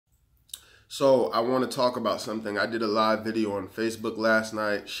So I want to talk about something. I did a live video on Facebook last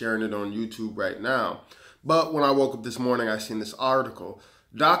night, sharing it on YouTube right now. But when I woke up this morning, I seen this article.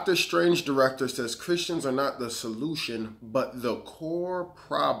 Doctor Strange director says Christians are not the solution, but the core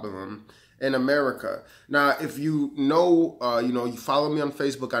problem in America. Now, if you know, you follow me on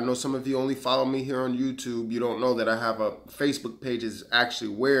Facebook. I know some of you only follow me here on YouTube. You don't know that I have a Facebook page is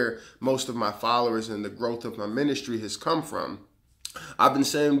actually where most of my followers and the growth of my ministry has come from. I've been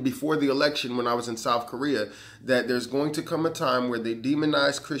saying before the election when I was in South Korea that there's going to come a time where they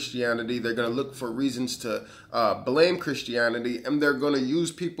demonize Christianity. They're going to look for reasons to blame Christianity, and they're going to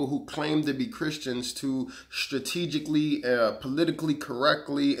use people who claim to be Christians to strategically, politically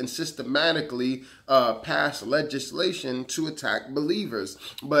correctly, and systematically pass legislation to attack believers.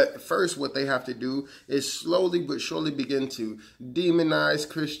 But first, what they have to do is slowly but surely begin to demonize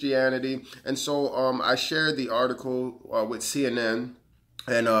Christianity. And so I shared the article with CNN.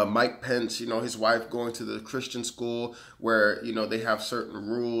 And Mike Pence, his wife going to the Christian school where, they have certain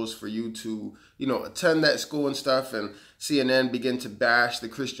rules for you to, attend that school and stuff. And CNN began to bash the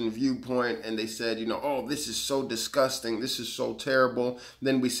Christian viewpoint. And they said, oh, this is so disgusting. This is so terrible.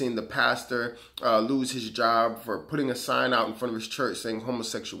 Then we seen the pastor lose his job for putting a sign out in front of his church saying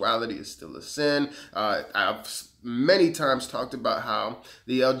homosexuality is still a sin. I've many times talked about how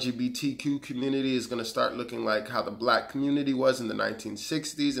the LGBTQ community is going to start looking like how the black community was in the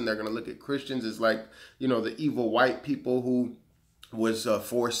 1960s, and they're going to look at Christians as like, the evil white people who was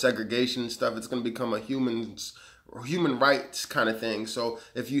for segregation and stuff. It's going to become a human rights kind of thing. So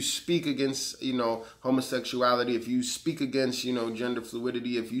if you speak against, homosexuality, if you speak against, gender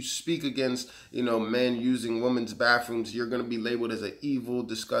fluidity, if you speak against, men using women's bathrooms, you're going to be labeled as an evil,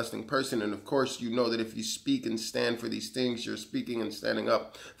 disgusting person. And of course, you know that if you speak and stand for these things, you're speaking and standing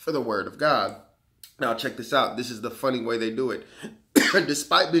up for the word of God. Now, check this out. This is the funny way they do it.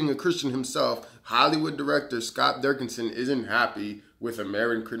 Despite being a Christian himself, Hollywood director Scott Derrickson isn't happy with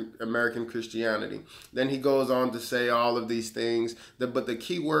American Christianity. Then he goes on to say all of these things. But the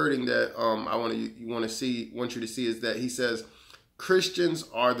key wording that I want you to see is that he says Christians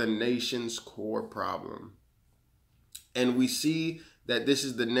are the nation's core problem. And we see that this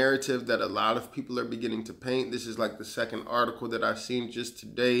is the narrative that a lot of people are beginning to paint. This is like the second article that I've seen just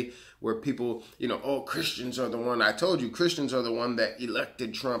today where people, oh, Christians are the one. I told you, Christians are the one that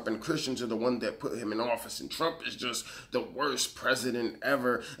elected Trump, and Christians are the one that put him in office, and Trump is just the worst president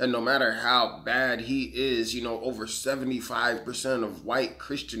ever. And no matter how bad he is, over 75% of white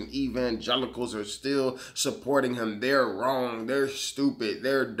Christian evangelicals are still supporting him. They're wrong. They're stupid.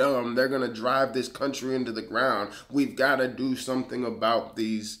 They're dumb. They're going to drive this country into the ground. We've got to do something about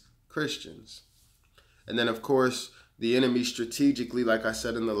these Christians. And then, of course, the enemy strategically, like I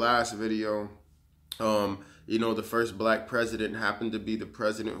said in the last video, the first black president happened to be the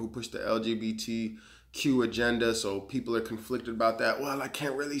president who pushed the LGBTQ agenda. So people are conflicted about that. Well, I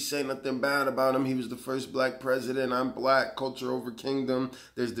can't really say nothing bad about him. He was the first black president. I'm black. Culture over kingdom.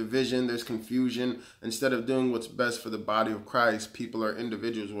 There's division. There's confusion. Instead of doing what's best for the body of Christ, people are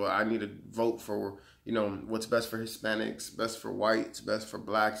individuals. Well, I need to vote for what's best for Hispanics, best for whites, best for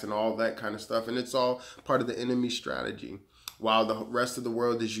blacks, and all that kind of stuff. And it's all part of the enemy's strategy. While the rest of the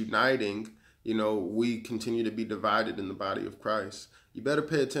world is uniting, we continue to be divided in the body of Christ. You better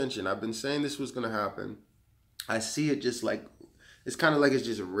pay attention. I've been saying this was going to happen. I see it just like, it's kind of like it's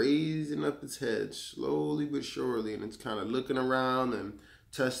just raising up its head slowly but surely. And it's kind of looking around and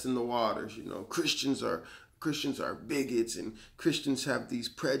testing the waters. Christians are bigots, and Christians have these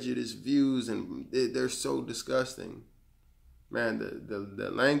prejudiced views, and they're so disgusting. Man,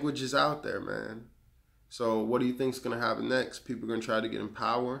 the language is out there, man. So what do you think is going to happen next? People are going to try to get in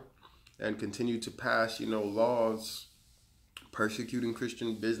power and continue to pass, laws persecuting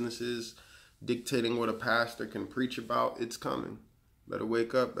Christian businesses, dictating what a pastor can preach about. It's coming. Better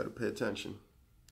wake up, better pay attention.